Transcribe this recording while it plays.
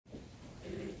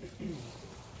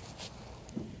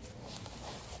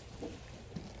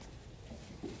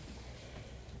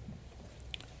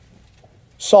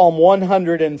Psalm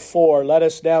 104. Let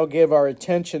us now give our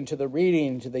attention to the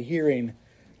reading, to the hearing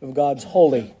of God's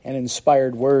holy and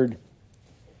inspired word.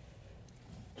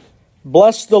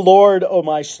 Bless the Lord, O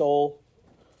my soul.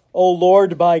 O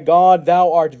Lord, my God,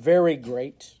 thou art very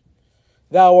great.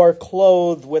 Thou art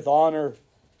clothed with honor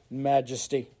and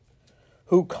majesty,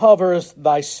 who coverest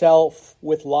thyself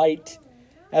with light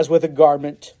as with a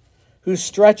garment, who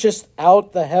stretchest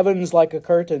out the heavens like a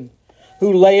curtain,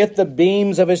 who layeth the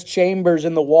beams of his chambers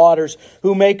in the waters,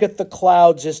 who maketh the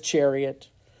clouds his chariot,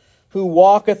 who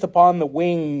walketh upon the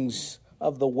wings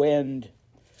of the wind,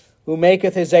 who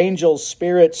maketh his angels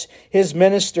spirits, his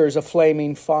ministers a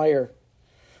flaming fire,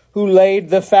 who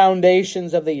laid the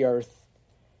foundations of the earth,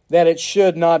 that it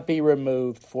should not be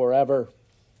removed forever.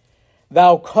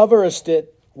 Thou coverest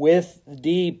it with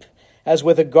deep, as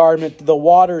with a garment. The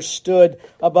waters stood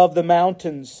above the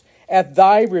mountains. At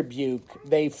thy rebuke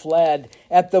they fled.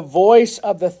 At the voice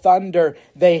of the thunder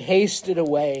they hasted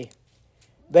away.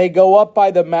 They go up by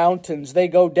the mountains. They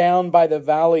go down by the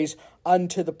valleys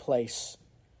unto the place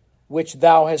which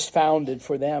thou hast founded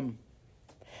for them.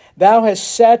 Thou hast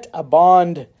set a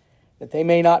bond that they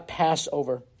may not pass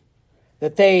over,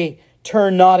 that they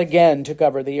turn not again to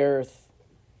cover the earth.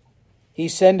 He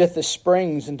sendeth the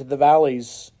springs into the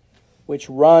valleys, which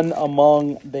run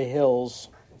among the hills.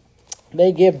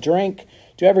 They give drink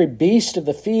to every beast of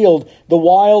the field. The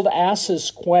wild asses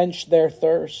quench their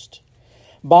thirst.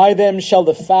 By them shall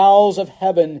the fowls of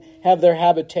heaven have their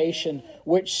habitation,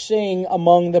 which sing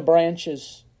among the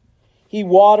branches. He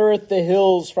watereth the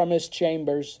hills from his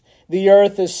chambers. The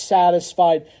earth is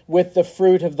satisfied with the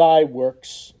fruit of thy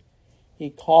works. He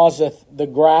causeth the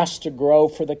grass to grow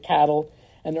for the cattle,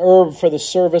 and herb for the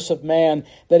service of man,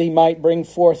 that he might bring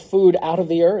forth food out of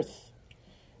the earth,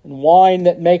 and wine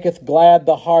that maketh glad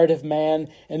the heart of man,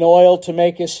 and oil to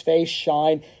make his face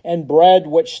shine, and bread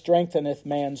which strengtheneth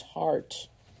man's heart.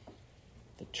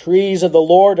 The trees of the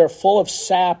Lord are full of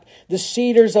sap, the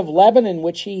cedars of Lebanon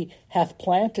which he hath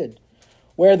planted,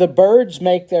 where the birds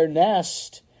make their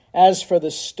nest. As for the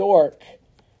stork,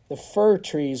 the fir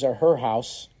trees are her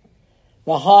house.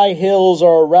 The high hills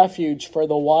are a refuge for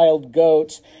the wild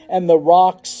goats, and the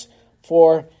rocks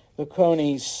for the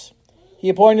conies. He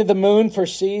appointed the moon for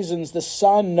seasons. The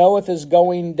sun knoweth his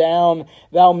going down.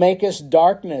 Thou makest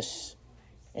darkness,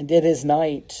 and it is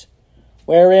night,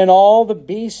 wherein all the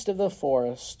beasts of the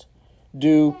forest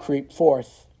do creep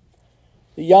forth.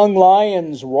 The young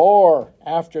lions roar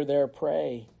after their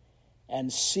prey,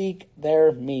 and seek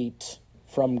their meat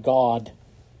from God.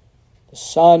 The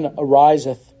sun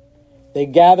ariseth. They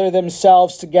gather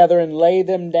themselves together and lay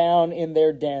them down in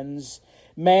their dens.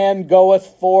 Man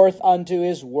goeth forth unto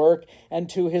his work and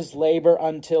to his labor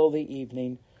until the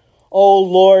evening. O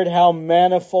Lord, how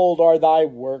manifold are thy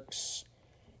works!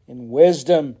 In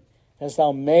wisdom hast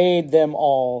thou made them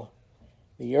all.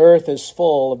 The earth is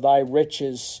full of thy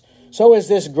riches. So is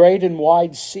this great and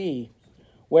wide sea,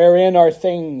 wherein are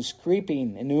things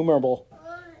creeping innumerable,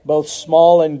 both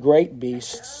small and great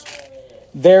beasts.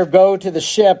 There go to the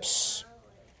ships.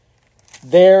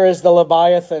 There is the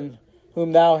Leviathan,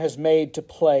 whom thou hast made to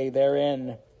play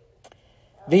therein.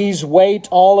 These wait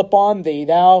all upon thee.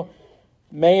 Thou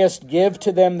mayest give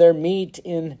to them their meat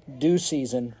in due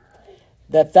season.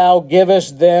 That thou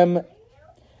givest them,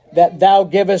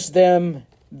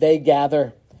 they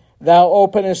gather. Thou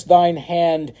openest thine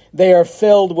hand, they are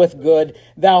filled with good.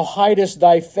 Thou hidest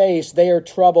thy face, they are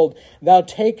troubled. Thou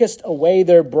takest away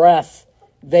their breath,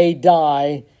 they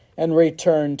die and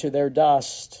return to their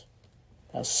dust.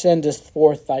 Thou sendest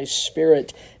forth thy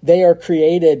spirit, they are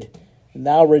created, and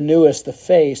thou renewest the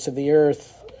face of the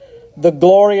earth. The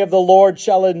glory of the Lord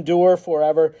shall endure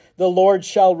forever. The Lord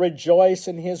shall rejoice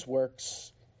in his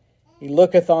works. He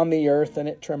looketh on the earth, and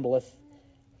it trembleth.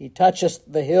 He toucheth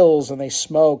the hills, and they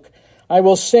smoke. I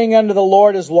will sing unto the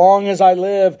Lord as long as I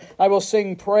live. I will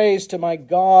sing praise to my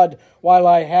God while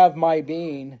I have my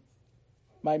being.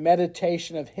 My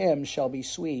meditation of him shall be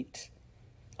sweet.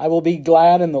 I will be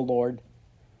glad in the Lord.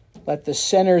 Let the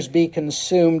sinners be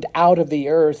consumed out of the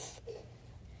earth,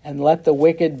 and let the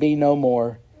wicked be no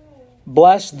more.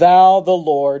 Bless thou the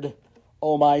Lord,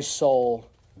 O my soul.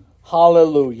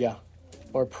 Hallelujah.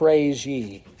 Or praise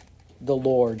ye the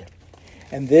Lord.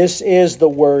 And this is the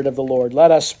word of the Lord.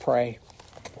 Let us pray.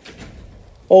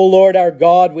 O Lord our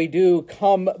God, we do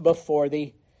come before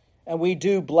thee, and we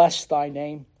do bless thy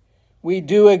name. We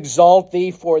do exalt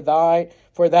thee, for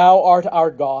thou art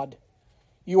our God.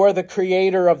 You are the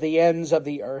creator of the ends of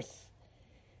the earth.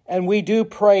 And we do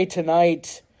pray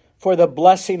tonight for the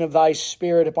blessing of thy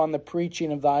Spirit upon the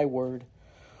preaching of thy word.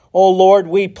 O Lord,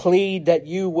 we plead that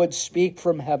you would speak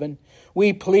from heaven.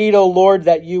 We plead, O Lord,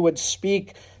 that you would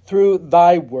speak through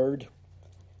thy word,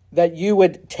 that you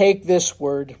would take this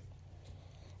word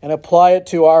and apply it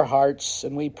to our hearts.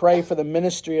 And we pray for the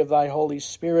ministry of thy Holy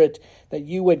Spirit, that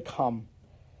you would come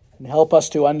and help us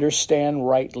to understand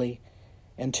rightly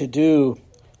and to do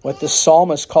what the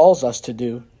psalmist calls us to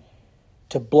do,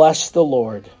 to bless the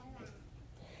Lord.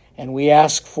 And we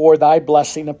ask for thy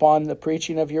blessing upon the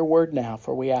preaching of your word now,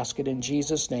 for we ask it in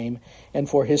Jesus' name and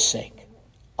for his sake.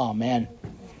 Amen.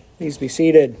 Please be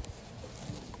seated.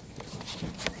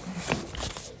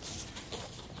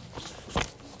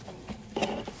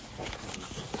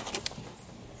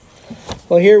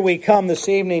 Well, here we come this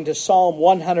evening to Psalm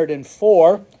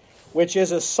 104, which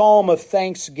is a psalm of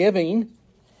thanksgiving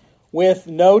with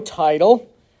no title,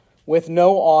 with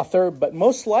no author, but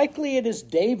most likely it is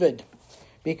David.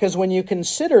 Because when you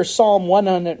consider Psalm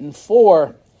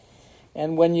 104,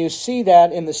 and when you see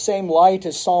that in the same light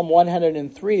as Psalm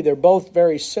 103, they're both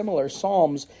very similar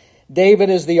psalms. David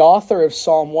is the author of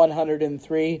Psalm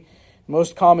 103.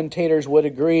 Most commentators would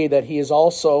agree that he is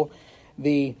also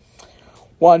the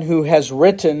one who has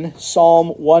written Psalm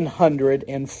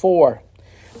 104.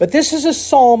 But this is a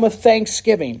psalm of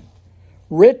thanksgiving,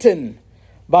 written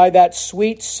by that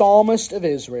sweet psalmist of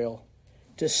Israel,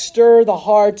 to stir the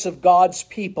hearts of God's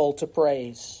people to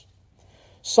praise.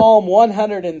 Psalm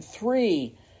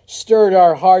 103 stirred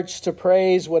our hearts to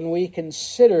praise when we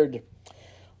considered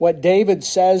what David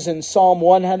says in Psalm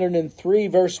 103,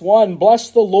 verse 1,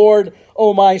 "Bless the Lord,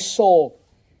 O my soul,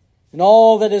 and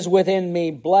all that is within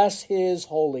me, bless his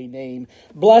holy name.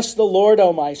 Bless the Lord,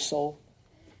 O my soul,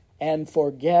 and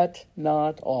forget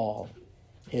not all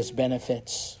his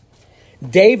benefits."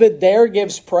 David there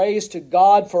gives praise to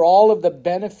God for all of the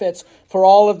benefits, for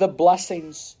all of the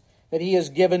blessings that he has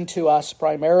given to us,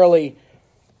 primarily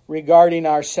regarding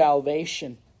our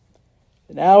salvation.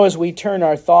 Now as we turn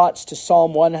our thoughts to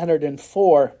Psalm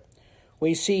 104,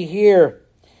 we see here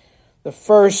the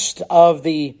first of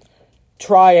the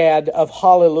triad of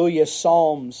hallelujah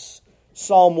psalms.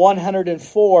 Psalm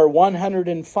 104,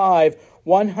 105,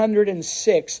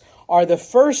 106 are the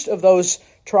first of those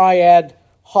triad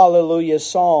hallelujah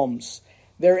psalms.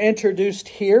 They're introduced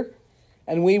here,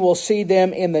 and we will see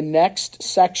them in the next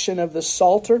section of the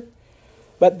Psalter.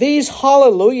 But these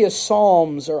hallelujah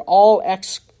psalms are all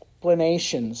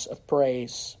explanations of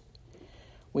praise.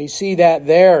 We see that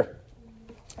there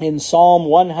in Psalm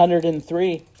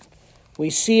 103. We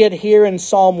see it here in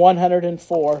Psalm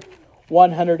 104,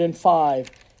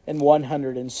 105, and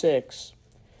 106.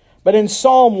 But in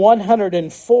Psalm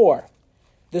 104,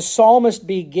 the psalmist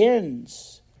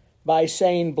begins by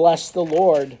saying, "Bless the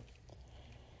Lord."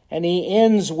 And he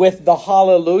ends with the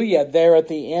hallelujah there at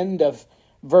the end of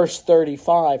verse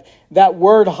 35. That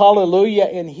word hallelujah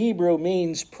in Hebrew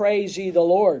means praise ye the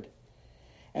Lord.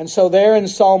 And so there in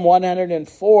Psalm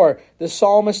 104, the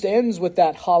psalmist ends with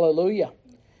that hallelujah.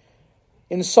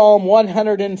 In Psalm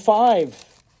 105,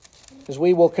 as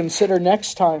we will consider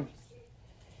next time,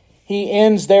 he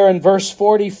ends there in verse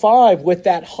 45 with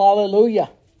that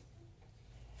hallelujah.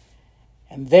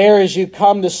 And there as you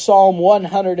come to Psalm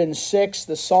 106,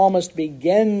 the psalmist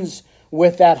begins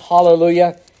with that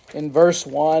hallelujah in verse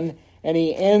 1, and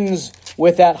he ends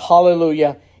with that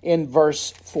hallelujah in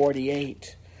verse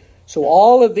 48. So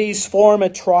all of these form a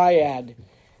triad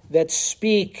that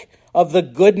speak of the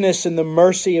goodness and the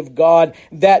mercy of God,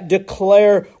 that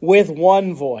declare with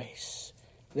one voice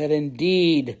that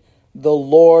indeed the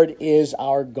Lord is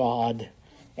our God,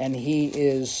 and he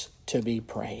is to be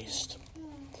praised.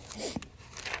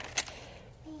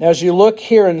 Now, as you look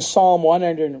here in Psalm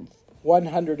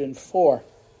 104,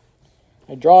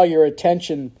 I draw your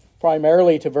attention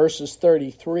primarily to verses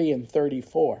 33 and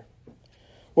 34,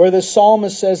 where the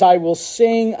psalmist says, "I will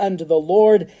sing unto the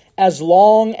Lord as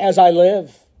long as I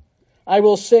live. I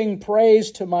will sing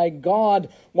praise to my God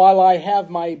while I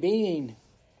have my being.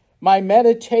 My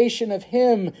meditation of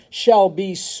him shall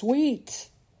be sweet,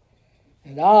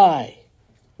 and I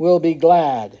will be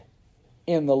glad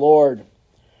in the Lord."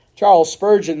 Charles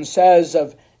Spurgeon says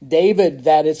of David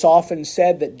that it's often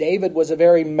said that David was a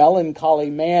very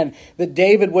melancholy man, that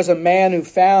David was a man who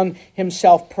found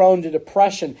himself prone to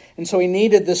depression, and so he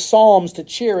needed the Psalms to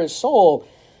cheer his soul.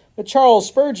 But Charles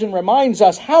Spurgeon reminds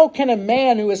us, how can a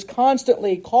man who is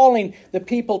constantly calling the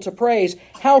people to praise,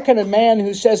 how can a man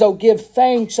who says, "Oh, give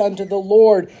thanks unto the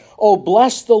Lord, oh,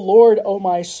 bless the Lord, oh,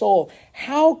 my soul,"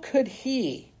 how could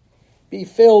he be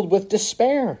filled with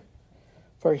despair?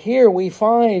 For here we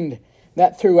find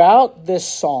that throughout this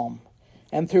psalm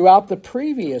and throughout the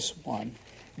previous one,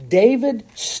 David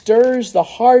stirs the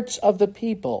hearts of the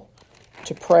people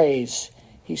to praise.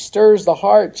 He stirs the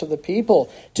hearts of the people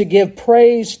to give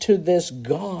praise to this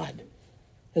God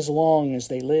as long as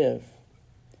they live.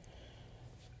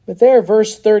 But there,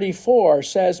 verse 34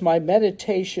 says, my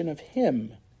meditation of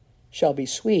him shall be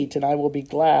sweet, and I will be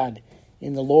glad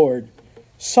in the Lord.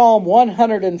 Psalm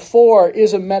 104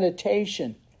 is a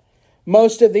meditation.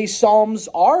 Most of these psalms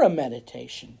are a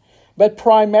meditation. But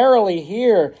primarily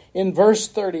here in verse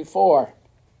 34,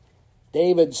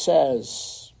 David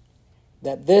says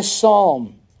that this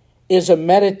psalm is a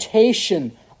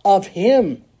meditation of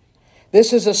him.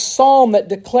 This is a psalm that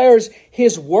declares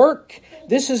his work.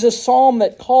 This is a psalm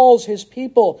that calls his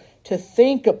people to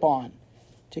think upon,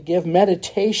 to give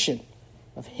meditation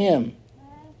of him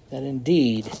that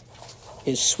indeed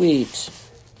is sweet.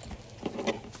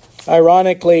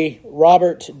 Ironically,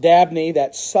 Robert Dabney,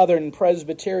 that Southern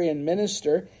Presbyterian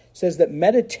minister, says that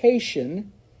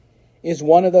meditation is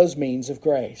one of those means of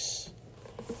grace.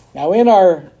 Now, in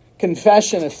our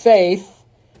confession of faith,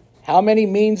 how many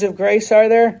means of grace are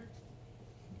there?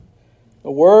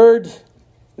 The Word,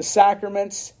 the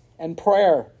sacraments, and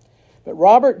prayer. But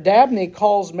Robert Dabney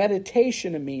calls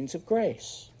meditation a means of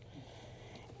grace.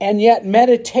 And yet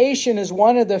meditation is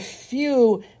one of the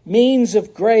few means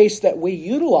of grace that we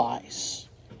utilize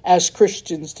as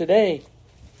Christians today.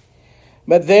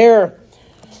 But there,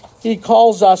 he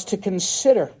calls us to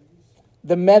consider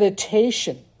the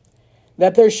meditation,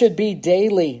 that there should be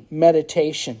daily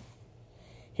meditation.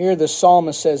 Here the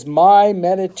psalmist says, my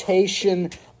meditation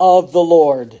of the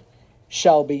Lord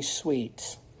shall be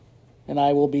sweet, and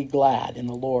I will be glad in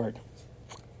the Lord.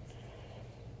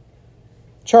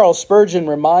 Charles Spurgeon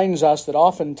reminds us that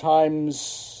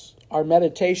oftentimes our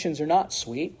meditations are not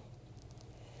sweet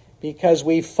because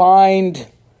we find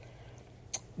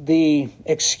the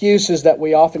excuses that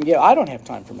we often give. I don't have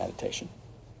time for meditation.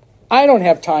 I don't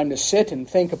have time to sit and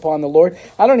think upon the Lord.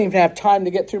 I don't even have time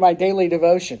to get through my daily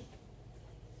devotion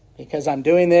because I'm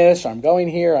doing this, I'm going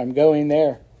here, I'm going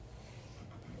there.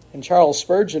 And Charles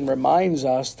Spurgeon reminds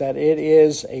us that it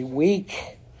is a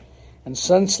weak and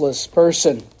senseless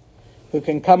person who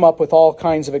can come up with all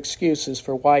kinds of excuses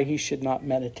for why he should not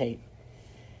meditate.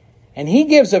 And he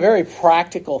gives a very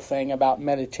practical thing about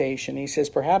meditation. He says,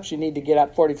 perhaps you need to get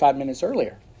up 45 minutes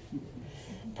earlier.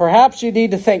 Perhaps you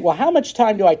need to think, well, how much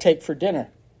time do I take for dinner?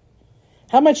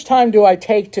 How much time do I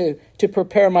take to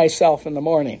prepare myself in the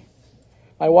morning?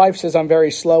 My wife says I'm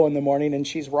very slow in the morning, and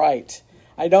she's right.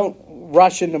 I don't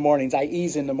rush into mornings. I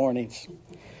ease into mornings.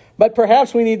 But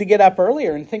perhaps we need to get up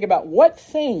earlier and think about what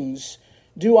things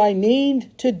do I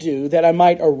need to do that I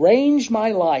might arrange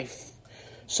my life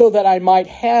so that I might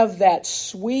have that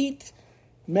sweet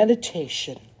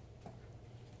meditation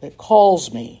that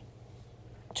calls me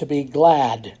to be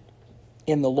glad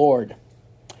in the Lord.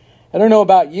 I don't know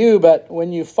about you, but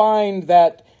when you find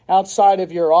that outside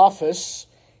of your office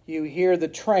you hear the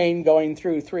train going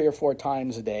through 3 or 4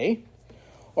 times a day,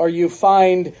 or you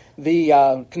find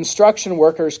the construction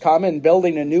workers come and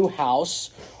building a new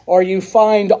house, or you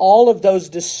find all of those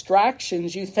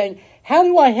distractions, you think, how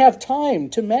do I have time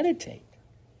to meditate?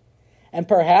 And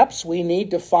perhaps we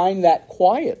need to find that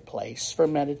quiet place for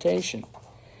meditation.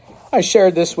 I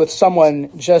shared this with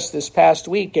someone just this past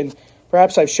week, and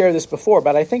perhaps I've shared this before,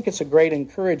 but I think it's a great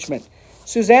encouragement.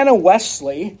 Susanna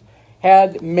Wesley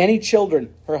had many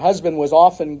children. Her husband was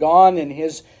often gone in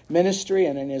his ministry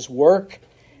and in his work,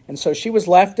 and so she was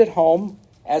left at home,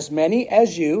 as many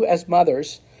as you, as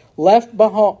mothers, left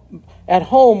at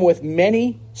home with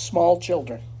many small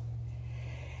children.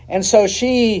 And so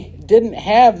she didn't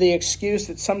have the excuse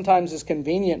that sometimes is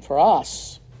convenient for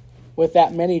us with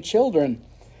that many children.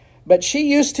 But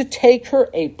she used to take her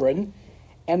apron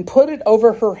and put it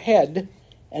over her head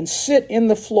and sit in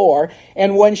the floor.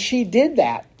 And when she did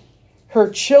that, her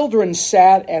children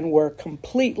sat and were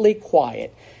completely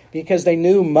quiet because they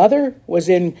knew Mother was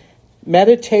in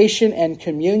meditation and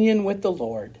communion with the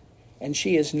Lord, and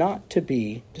she is not to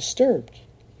be disturbed.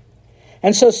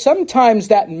 And so sometimes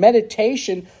that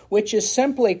meditation, which is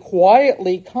simply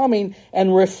quietly coming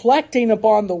and reflecting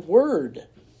upon the Word,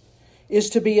 is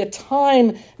to be a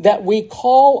time that we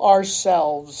call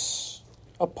ourselves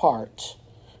apart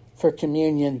for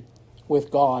communion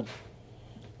with God.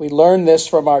 We learn this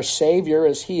from our Savior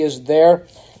as He is there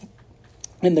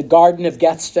in the Garden of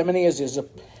Gethsemane, as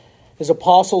his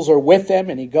apostles are with him,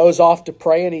 and He goes off to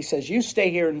pray, and He says, you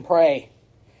stay here and pray.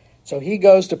 So He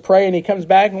goes to pray, and He comes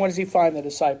back, and what does He find the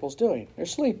disciples doing? They're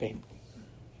sleeping.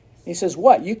 He says,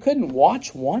 what, you couldn't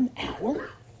watch 1 hour?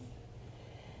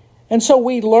 And so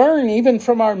we learn even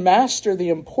from our Master the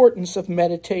importance of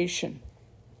meditation.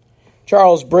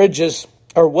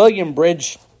 William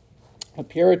Bridge, a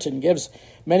Puritan, gives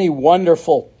many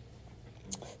wonderful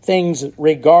things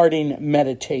regarding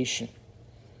meditation.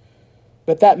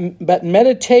 But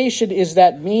meditation is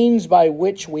that means by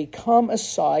which we come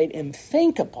aside and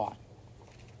think upon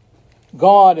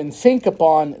God and think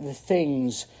upon the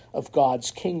things of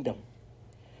God's kingdom.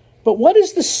 But what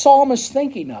is the psalmist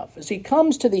thinking of? As he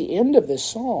comes to the end of this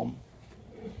psalm,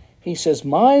 he says,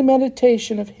 "My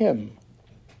meditation of him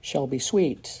shall be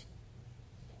sweet."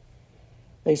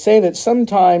 They say that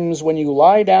sometimes when you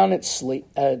lie down to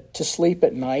sleep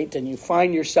at night and you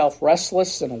find yourself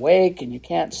restless and awake and you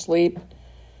can't sleep,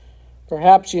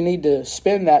 perhaps you need to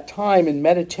spend that time in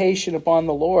meditation upon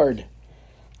the Lord.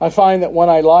 I find that when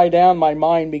I lie down, my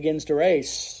mind begins to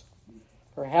race.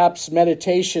 Perhaps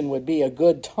meditation would be a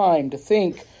good time to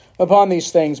think upon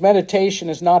these things. Meditation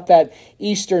is not that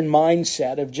Eastern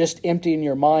mindset of just emptying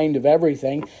your mind of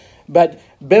everything, but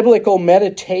biblical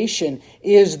meditation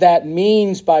is that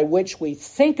means by which we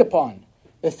think upon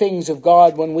the things of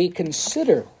God when we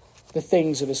consider the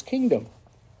things of His kingdom.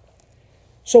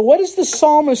 So what does the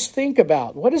psalmist think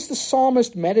about? What is the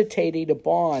psalmist meditating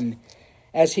upon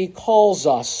as he calls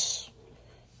us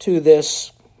to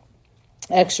this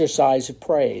exercise of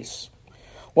praise?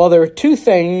 Well, there are two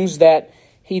things that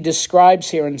he describes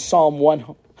here in Psalm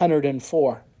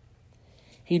 104.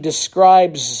 He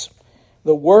describes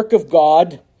the work of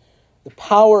God, the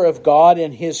power of God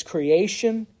in His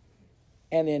creation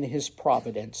and in His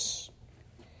providence.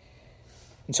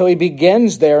 And so he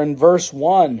begins there in verse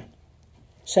 1,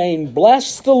 saying,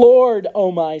 "Bless the Lord,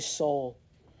 O my soul.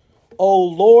 O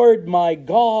Lord my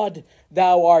God,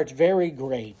 thou art very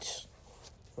great,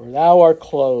 for thou art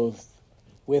clothed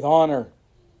with honor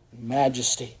and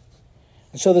majesty."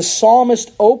 And so the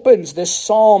psalmist opens this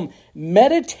psalm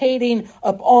meditating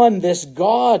upon this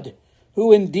God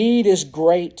who indeed is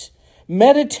great,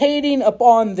 meditating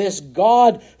upon this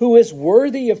God who is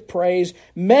worthy of praise,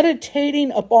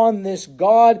 meditating upon this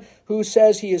God who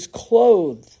says He is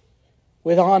clothed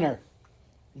with honor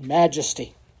and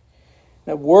majesty.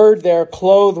 That word there,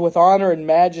 clothed with honor and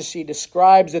majesty,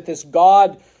 describes that this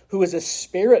God who is a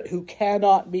spirit who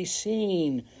cannot be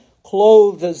seen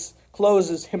clothes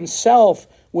Himself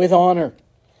with honor.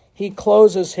 He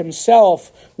clothes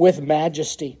Himself with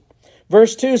majesty.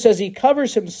 Verse 2 says He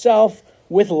covers Himself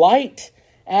with light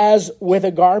as with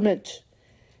a garment.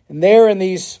 And there in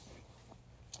these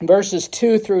verses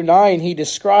 2 through 9, he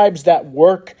describes that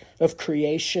work of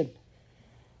creation.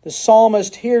 The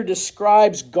psalmist here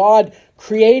describes God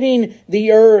creating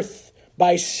the earth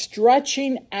by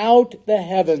stretching out the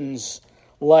heavens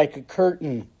like a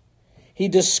curtain. He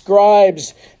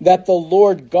describes that the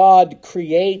Lord God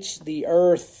creates the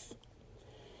earth,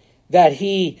 that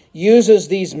He uses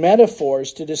these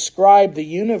metaphors to describe the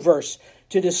universe,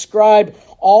 to describe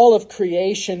all of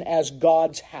creation as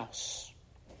God's house.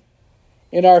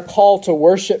 In our call to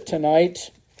worship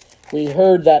tonight, we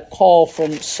heard that call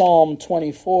from Psalm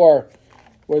 24,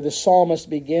 where the psalmist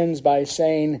begins by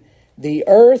saying, "The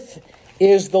earth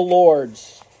is the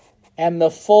Lord's, and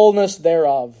the fullness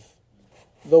thereof,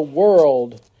 the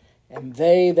world, and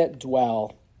they that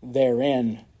dwell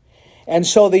therein." And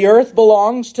so the earth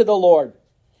belongs to the Lord.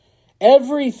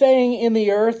 Everything in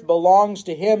the earth belongs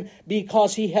to Him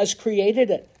because He has created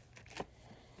it.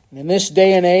 And in this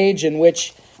day and age in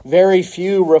which very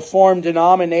few Reformed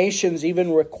denominations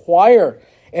even require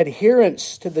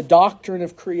adherence to the doctrine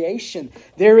of creation,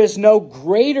 there is no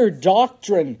greater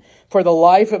doctrine for the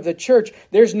life of the church.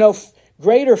 There's no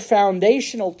greater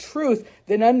foundational truth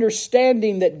than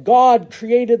understanding that God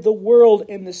created the world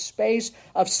in the space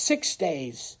of 6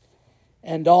 days,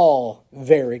 and all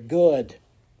very good.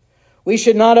 We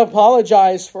should not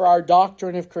apologize for our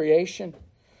doctrine of creation.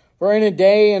 We're in a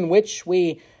day in which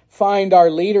we find our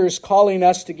leaders calling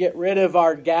us to get rid of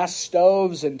our gas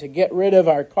stoves and to get rid of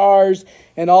our cars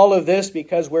and all of this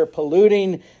because we're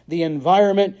polluting the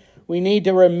environment. We need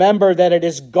to remember that it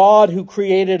is God who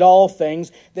created all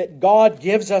things, that God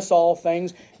gives us all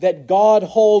things, that God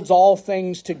holds all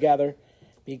things together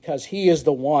because He is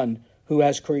the one who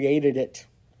has created it.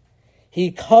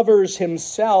 He covers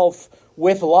Himself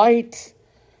with light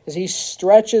as He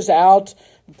stretches out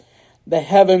the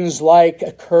heavens like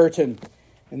a curtain.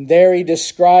 And there He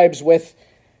describes with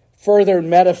further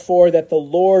metaphor that the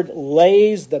Lord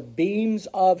lays the beams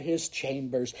of His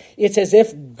chambers. It's as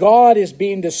if God is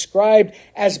being described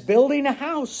as building a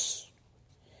house.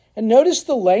 And notice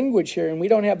the language here, and we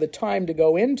don't have the time to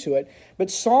go into it, but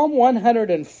Psalm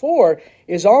 104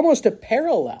 is almost a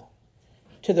parallel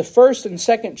to the first and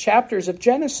second chapters of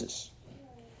Genesis.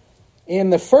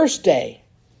 In the first day,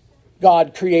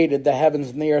 God created the heavens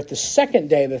and the earth. The second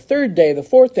day, the third day, the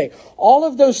fourth day. All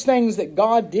of those things that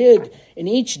God did in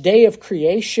each day of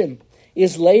creation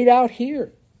is laid out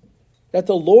here. that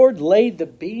the Lord laid the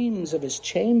beams of his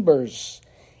chambers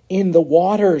in the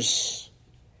waters,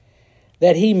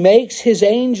 that he makes his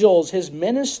angels, his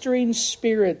ministering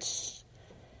spirits.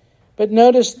 But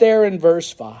notice there in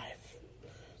verse 5,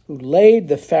 who laid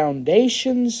the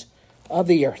foundations of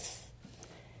the earth,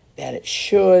 that it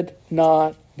should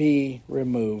not be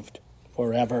removed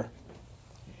forever.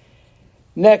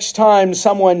 Next time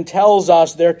someone tells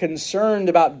us they're concerned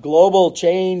about global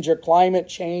change or climate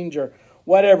change or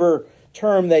whatever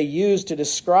term they use to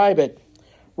describe it,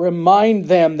 remind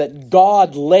them that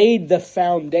God laid the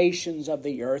foundations of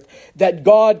the earth, that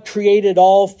God created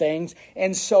all things,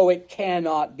 and so it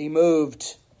cannot be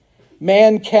moved.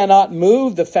 Man cannot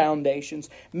move the foundations.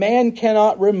 Man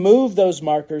cannot remove those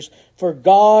markers, for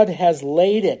God has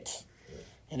laid it.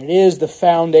 And it is the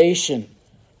foundation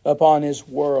upon his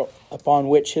world, upon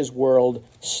which his world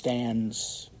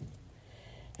stands.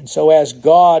 And so as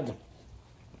God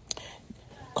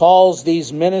calls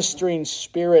these ministering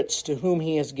spirits to whom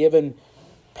he has given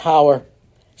power,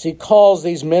 as he calls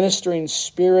these ministering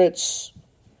spirits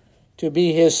to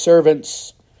be his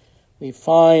servants, we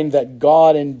find that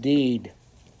God indeed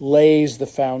lays the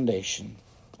foundation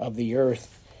of the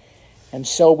earth. And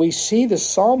so we see the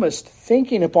psalmist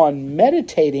thinking upon,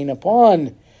 meditating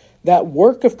upon that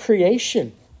work of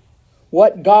creation,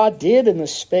 what God did in the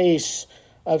space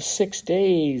of 6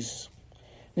 days.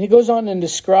 And he goes on and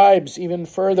describes even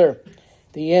further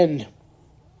the end,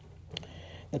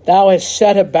 that thou hast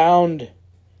set a bound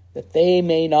that they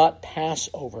may not pass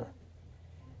over,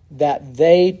 that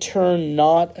they turn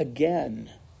not again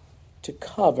to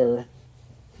cover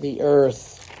the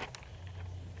earth.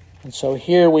 And so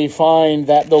here we find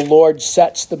that the Lord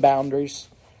sets the boundaries,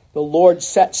 the Lord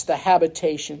sets the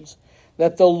habitations,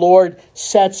 that the Lord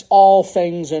sets all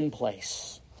things in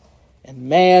place. And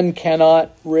man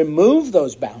cannot remove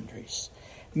those boundaries.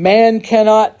 Man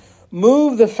cannot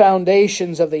move the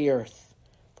foundations of the earth,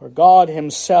 for God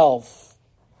himself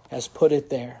has put it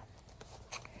there.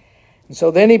 And so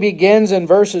then he begins in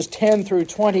verses 10 through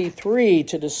 23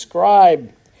 to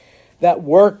describe that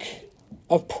work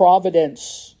of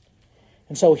providence.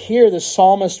 And so here the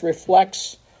psalmist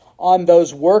reflects on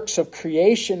those works of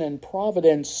creation and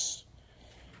providence.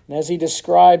 And as he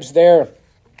describes there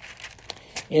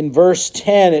in verse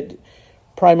 10, it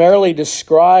primarily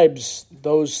describes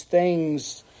those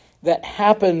things that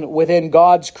happen within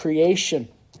God's creation,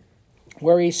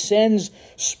 where he sends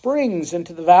springs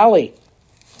into the valley,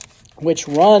 which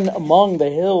run among the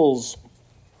hills.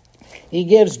 He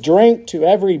gives drink to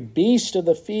every beast of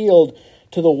the field,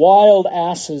 to the wild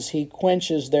asses he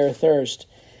quenches their thirst.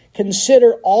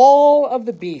 Consider all of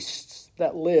the beasts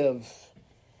that live,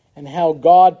 and how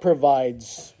God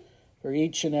provides for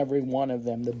each and every one of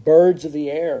them. The birds of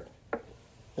the air,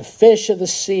 the fish of the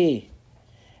sea,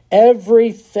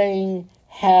 everything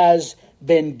has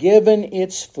been given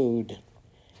its food,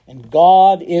 and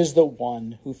God is the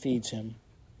one who feeds him.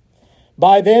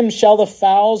 By them shall the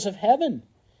fowls of heaven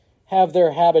have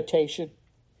their habitation.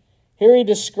 Here he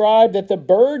described that the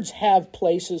birds have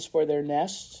places for their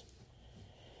nests,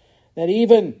 that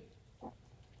even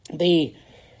the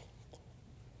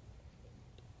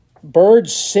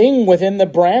birds sing within the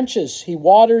branches. He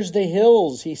waters the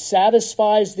hills. He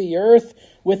satisfies the earth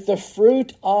with the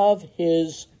fruit of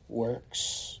his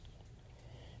works.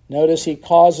 Notice he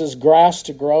causes grass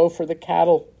to grow for the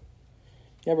cattle.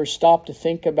 You ever stop to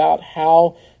think about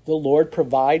how the Lord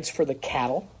provides for the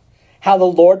cattle? How the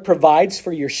Lord provides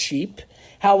for your sheep?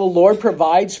 How the Lord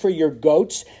provides for your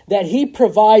goats? That he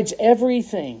provides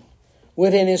everything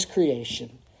within his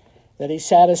creation. That he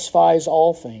satisfies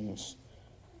all things.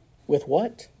 With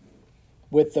what?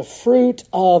 With the fruit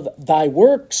of thy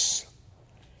works.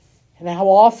 And how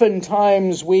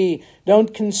oftentimes we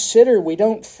don't consider, we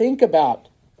don't think about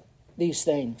these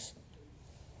things.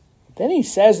 Then he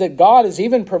says that God has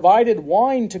even provided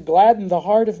wine to gladden the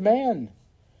heart of man.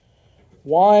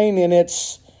 Wine in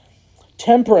its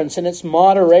temperance and its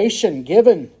moderation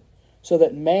given so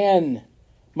that man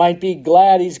might be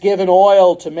glad. He's given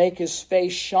oil to make his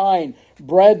face shine,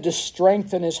 bread to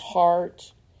strengthen his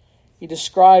heart. He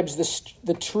describes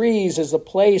the trees as a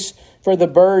place for the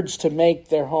birds to make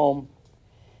their home.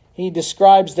 He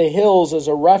describes the hills as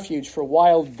a refuge for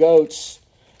wild goats,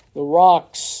 the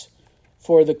rocks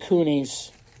for the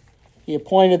cunies. He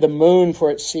appointed the moon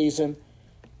for its season.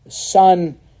 The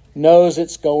sun knows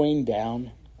it's going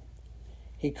down.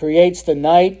 He creates the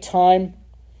night time.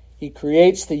 He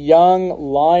creates the young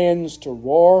lions to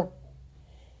roar.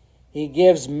 He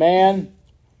gives man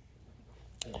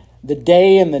the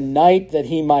day and the night that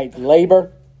he might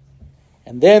labor.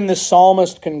 And then the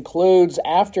psalmist concludes,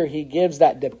 after he gives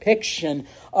that depiction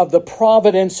of the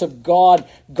providence of God,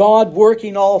 God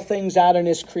working all things out in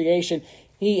His creation,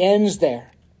 he ends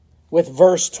there with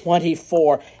verse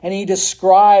 24. And he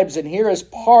describes, and here is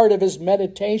part of his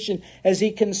meditation as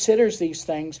he considers these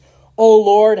things, O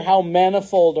Lord, how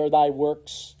manifold are thy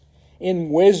works. In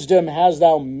wisdom hast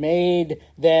thou made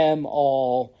them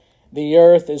all. The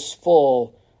earth is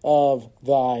full of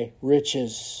thy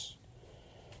riches.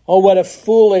 Oh, what a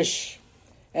foolish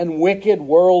and wicked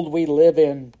world we live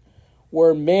in,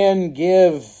 where men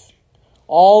give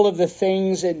all of the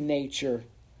things in nature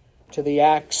to the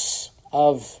acts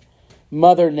of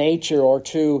Mother Nature or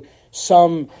to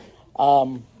some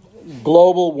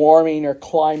global warming or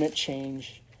climate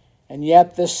change. And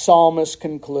yet this psalmist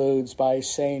concludes by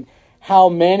saying, how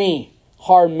many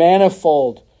are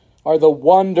manifold are the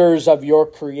wonders of your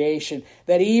creation,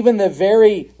 that even the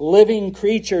very living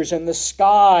creatures in the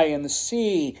sky and the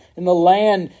sea and the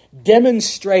land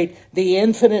demonstrate the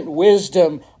infinite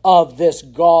wisdom of this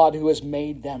God who has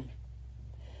made them.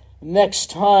 Next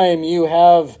time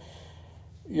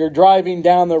you're driving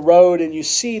down the road and you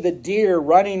see the deer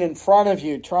running in front of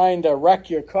you trying to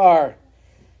wreck your car,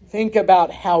 think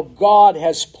about how God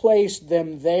has placed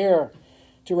them there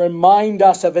to remind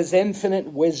us of His infinite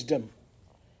wisdom.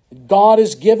 God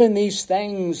has given these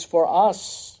things for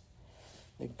us.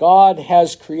 That God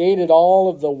has created all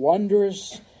of the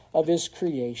wonders of His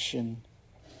creation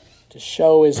to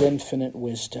show His infinite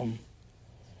wisdom.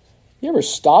 You ever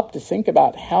stop to think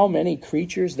about how many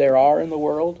creatures there are in the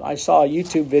world? I saw a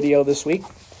YouTube video this week.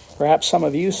 Perhaps some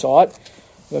of you saw it.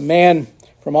 Of a man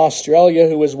from Australia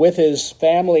who was with his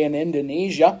family in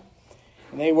Indonesia.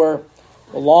 And they were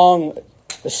along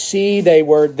the sea. They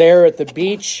were there at the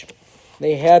beach.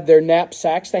 They had their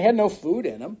knapsacks. They had no food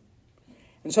in them.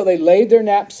 And so they laid their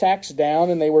knapsacks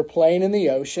down and they were playing in the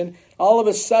ocean. All of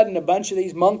a sudden, a bunch of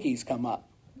these monkeys come up.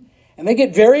 And they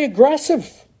get very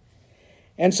aggressive.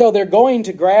 And so they're going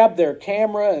to grab their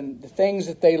camera and the things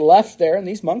that they left there. And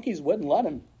these monkeys wouldn't let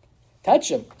them touch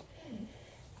them.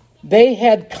 They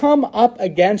had come up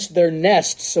against their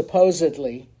nest,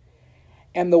 supposedly.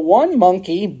 And the one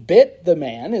monkey bit the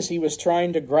man as he was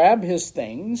trying to grab his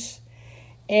things.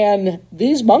 And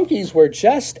these monkeys were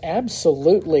just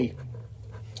absolutely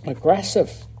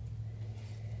aggressive.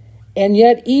 And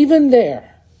yet, even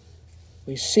there,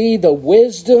 we see the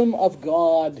wisdom of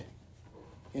God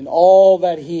in all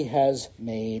that He has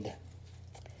made.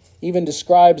 Even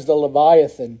describes the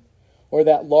Leviathan, or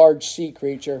that large sea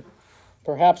creature.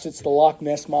 Perhaps it's the Loch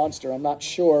Ness Monster. I'm not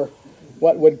sure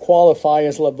what would qualify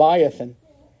as Leviathan.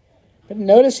 But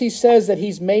notice he says that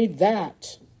He's made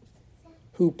that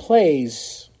who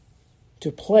plays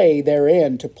to play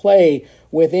therein, to play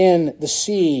within the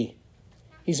sea.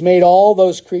 He's made all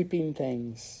those creeping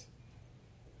things.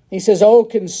 He says, oh,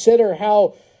 consider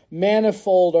how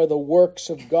manifold are the works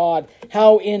of God,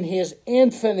 how in His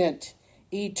infinite,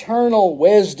 eternal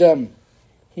wisdom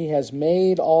He has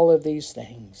made all of these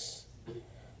things.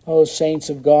 Oh, saints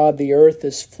of God, the earth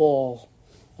is full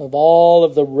of all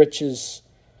of the riches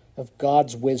of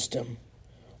God's wisdom,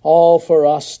 all for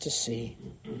us to see.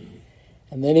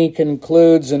 And then he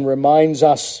concludes and reminds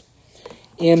us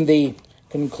in the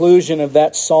conclusion of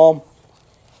that psalm,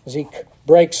 as he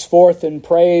breaks forth in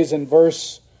praise in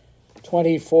verse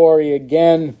 24, he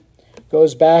again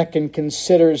goes back and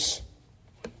considers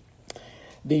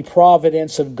the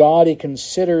providence of God. He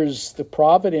considers the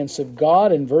providence of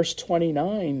God in verse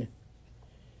 29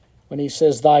 when he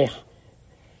says,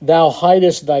 Thou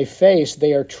hidest thy face,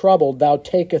 they are troubled. Thou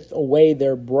takest away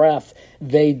their breath.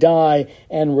 They die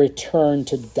and return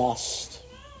to dust.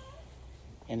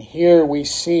 And here we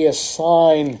see a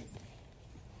sign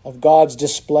of God's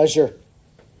displeasure.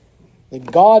 That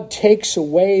God takes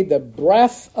away the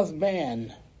breath of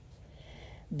man.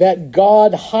 That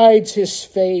God hides His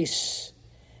face.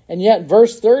 And yet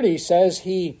verse 30 says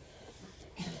He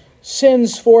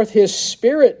sends forth His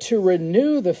Spirit to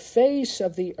renew the face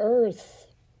of the earth.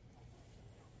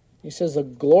 He says, the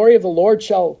glory of the Lord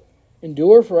shall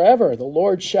endure forever. The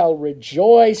Lord shall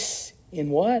rejoice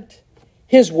in what?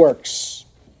 His works.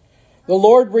 The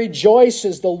Lord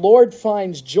rejoices. The Lord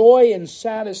finds joy and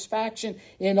satisfaction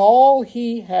in all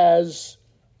He has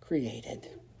created.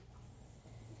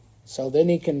 So then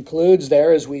he concludes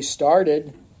there, as we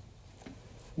started,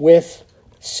 with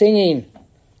singing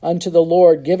unto the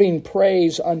Lord, giving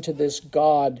praise unto this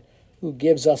God who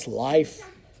gives us life,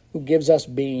 who gives us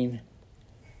being.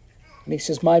 And he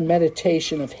says, my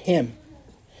meditation of Him,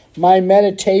 my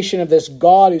meditation of this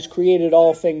God who's created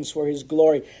all things for His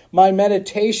glory, my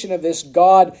meditation of this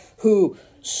God who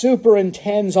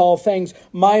superintends all things.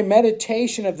 My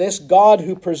meditation of this God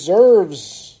who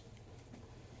preserves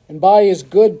and by His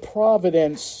good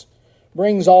providence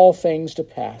brings all things to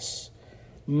pass.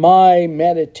 My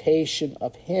meditation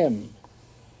of Him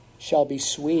shall be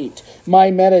sweet.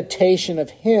 My meditation of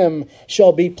Him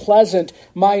shall be pleasant.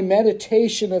 My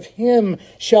meditation of Him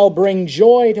shall bring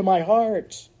joy to my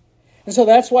heart. And so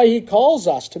that's why He calls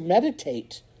us to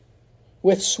meditate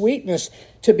with sweetness,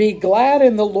 to be glad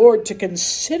in the Lord, to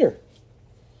consider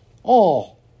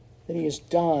all that He has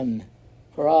done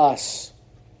for us.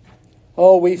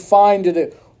 Oh, we find it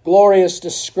a glorious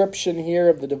description here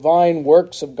of the divine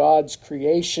works of God's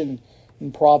creation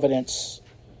and providence,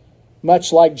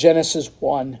 much like Genesis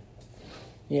 1.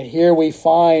 Yet here we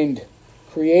find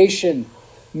creation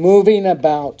moving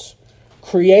about,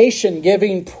 creation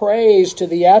giving praise to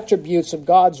the attributes of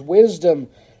God's wisdom,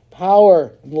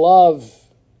 power, and love.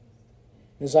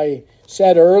 As I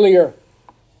said earlier,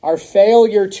 our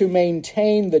failure to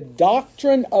maintain the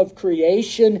doctrine of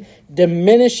creation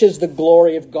diminishes the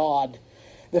glory of God.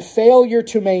 The failure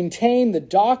to maintain the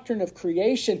doctrine of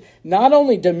creation not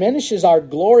only diminishes our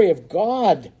glory of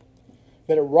God,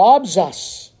 but it robs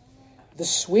us of the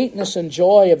sweetness and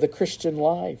joy of the Christian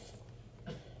life.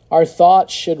 Our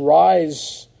thoughts should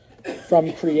rise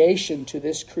from creation to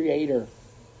this Creator,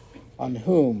 on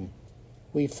whom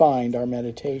we find our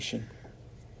meditation.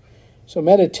 So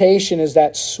meditation is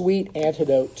that sweet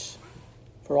antidote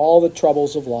for all the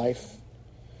troubles of life,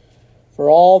 for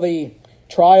all the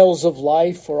trials of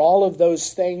life, for all of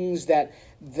those things that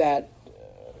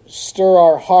stir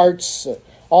our hearts,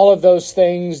 all of those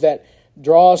things that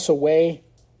draw us away.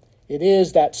 It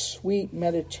is that sweet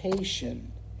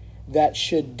meditation that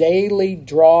should daily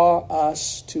draw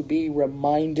us to be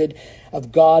reminded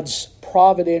of God's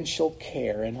providential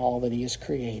care in all that He has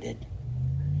created.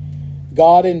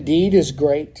 God indeed is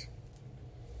great,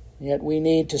 yet we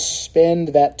need to spend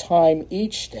that time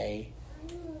each day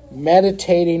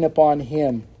meditating upon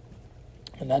Him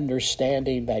and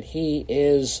understanding that He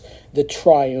is the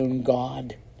triune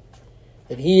God,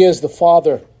 that He is the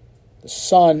Father, the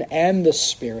Son, and the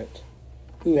Spirit,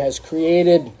 who has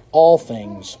created all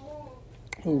things,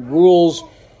 who rules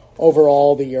over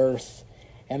all the earth.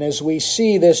 And as we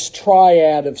see this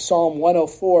triad of Psalm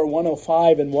 104,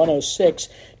 105, and 106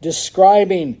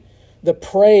 describing the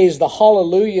praise, the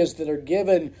hallelujahs that are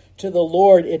given to the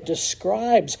Lord, it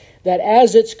describes that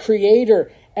as its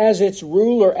creator, as its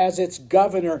ruler, as its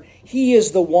governor, He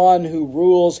is the one who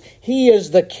rules. He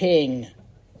is the King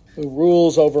who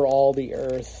rules over all the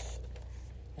earth.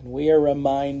 And we are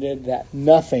reminded that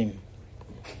nothing,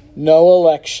 no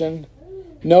election,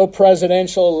 no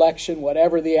presidential election,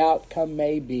 whatever the outcome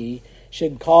may be,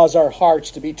 should cause our hearts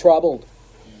to be troubled.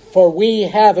 For we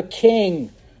have a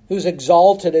King who's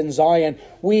exalted in Zion.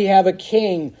 We have a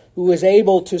King who is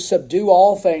able to subdue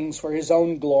all things for His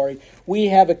own glory. We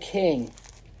have a King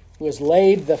who has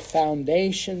laid the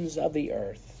foundations of the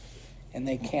earth, and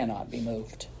they cannot be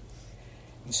moved.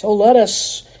 And so let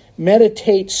us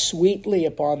meditate sweetly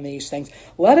upon these things.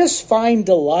 Let us find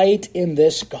delight in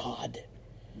this God,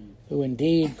 who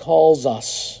indeed calls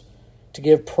us to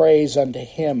give praise unto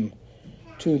Him,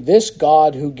 to this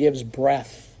God who gives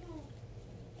breath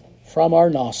from our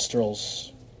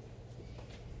nostrils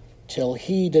till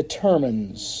He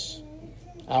determines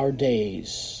our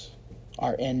days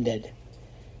are ended.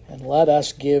 And let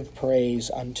us give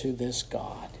praise unto this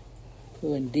God,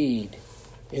 who indeed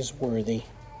is worthy.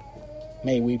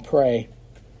 May we pray.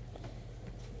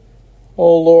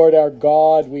 O Lord our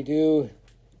God, we do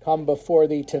come before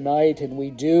Thee tonight, and we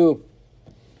do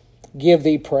give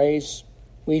Thee praise.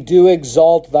 We do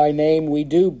exalt Thy name. We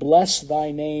do bless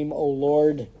Thy name, O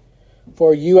Lord,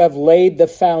 for You have laid the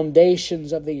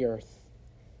foundations of the earth,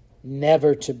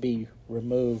 never to be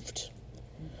removed.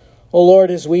 O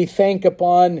Lord, as we think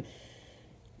upon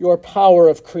Your power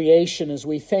of creation, as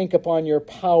we think upon Your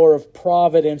power of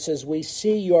providence, as we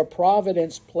see Your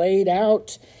providence played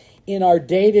out in our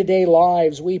day-to-day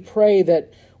lives, we pray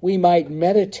that we might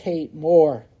meditate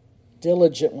more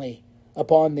diligently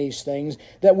upon these things,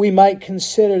 that we might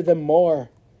consider them more,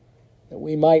 that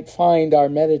we might find our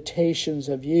meditations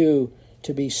of You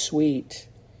to be sweet.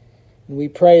 And we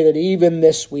pray that even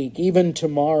this week, even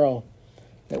tomorrow,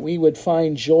 that we would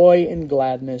find joy and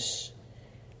gladness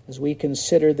as we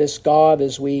consider this God,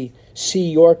 as we see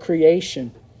Your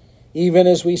creation, even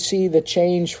as we see the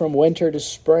change from winter to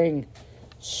spring,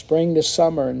 spring to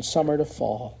summer, and summer to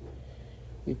fall.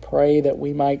 We pray that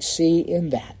we might see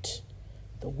in that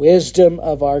the wisdom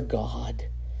of our God,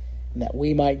 and that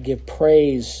we might give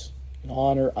praise and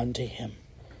honor unto Him.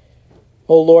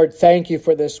 O Lord, thank You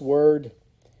for this word.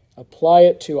 apply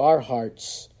it to our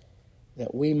hearts,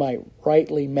 that we might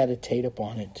rightly meditate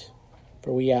upon it.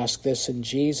 For we ask this in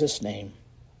Jesus' name.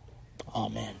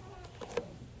 Amen.